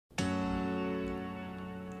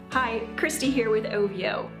Hi, Christy here with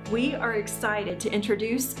Oeveo. We are excited to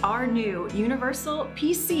introduce our new Universal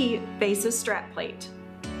PC VESA strap plate.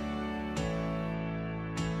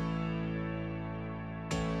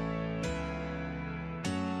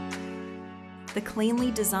 The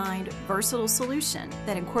cleanly designed, versatile solution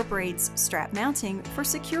that incorporates strap mounting for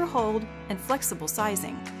secure hold and flexible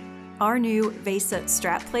sizing. Our new VESA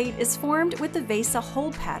strap plate is formed with the VESA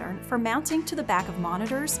hold pattern for mounting to the back of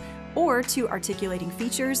monitors or to articulating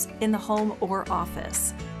features in the home or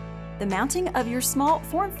office. The mounting of your small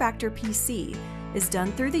form factor PC is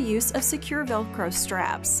done through the use of secure Velcro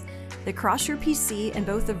straps that cross your PC in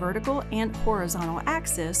both the vertical and horizontal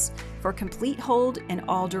axis for complete hold in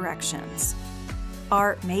all directions.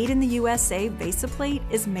 Our Made in the USA VESA plate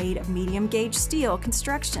is made of medium gauge steel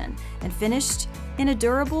construction and finished in a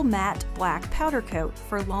durable matte black powder coat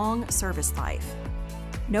for long service life.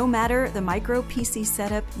 No matter the micro PC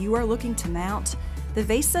setup you are looking to mount, the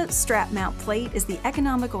VESA strap mount plate is the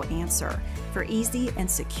economical answer for easy and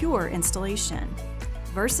secure installation.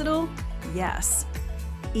 Versatile? Yes.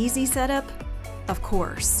 Easy setup? Of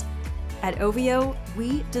course. At Oeveo,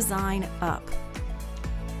 we design up.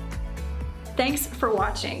 Thanks for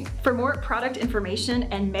watching. For more product information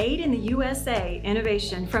and Made in the USA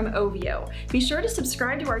innovation from Oeveo, be sure to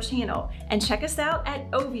subscribe to our channel and check us out at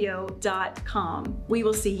oeveo.com. We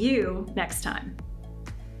will see you next time.